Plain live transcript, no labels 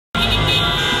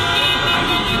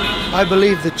I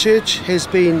believe the church has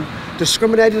been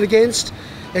discriminated against,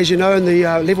 as you know, in the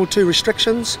level 2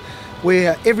 restrictions,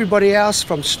 where everybody else,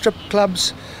 from strip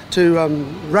clubs to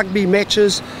rugby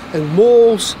matches and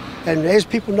malls, and as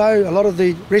people know, a lot of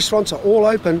the restaurants are all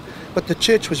open, but the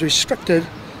church was restricted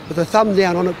with a thumb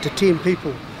down on it to 10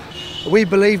 people. We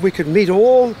believe we could meet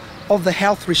all of the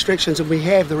health restrictions, and we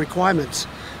have the requirements.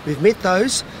 We've met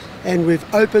those, and we've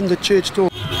opened the church door.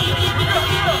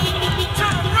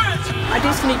 Our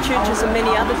Destiny churches and many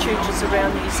other churches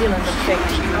around New Zealand, in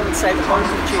fact, I would say the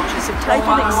local churches, have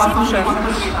taken exception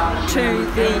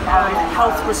to the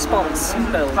health response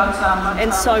bill.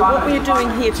 And so what we're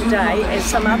doing here today, as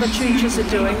some other churches are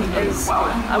doing, is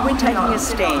we're taking a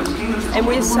stand. And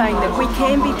we're saying that we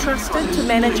can be trusted to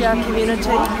manage our community.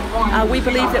 We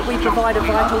believe that we provide a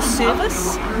vital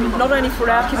service, not only for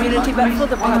our community, but for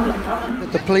the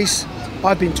public. The police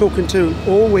I've been talking to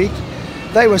all week,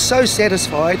 they were so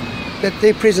satisfied that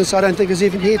their presence, I don't think, is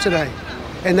even here today.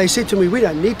 And they said to me, we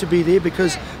don't need to be there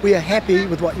because we are happy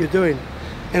with what you're doing.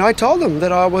 And I told them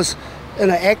that I was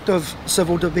in an act of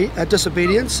civil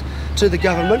disobedience to the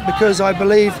government because I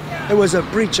believe it was a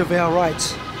breach of our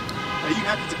rights. Are you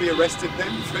happy to be arrested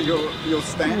then for your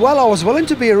stand? Well, I was willing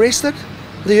to be arrested.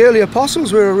 The early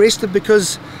apostles were arrested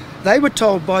because they were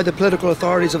told by the political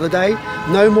authorities of the day,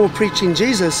 no more preaching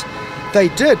Jesus. They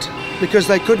did, because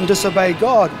they couldn't disobey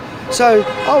God. So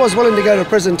I was willing to go to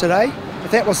prison today,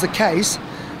 if that was the case.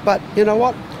 But you know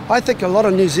what? I think a lot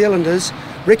of New Zealanders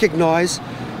recognise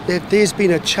that there's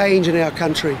been a change in our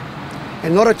country,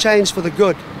 and not a change for the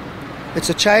good. It's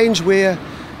a change where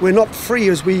we're not free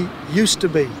as we used to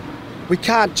be. We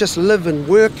can't just live and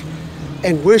work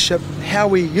and worship how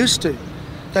we used to.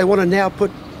 They want to now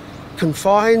put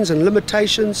confines and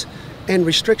limitations and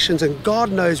restrictions, and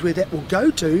God knows where that will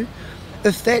go to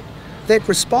if that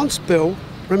response bill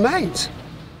remains.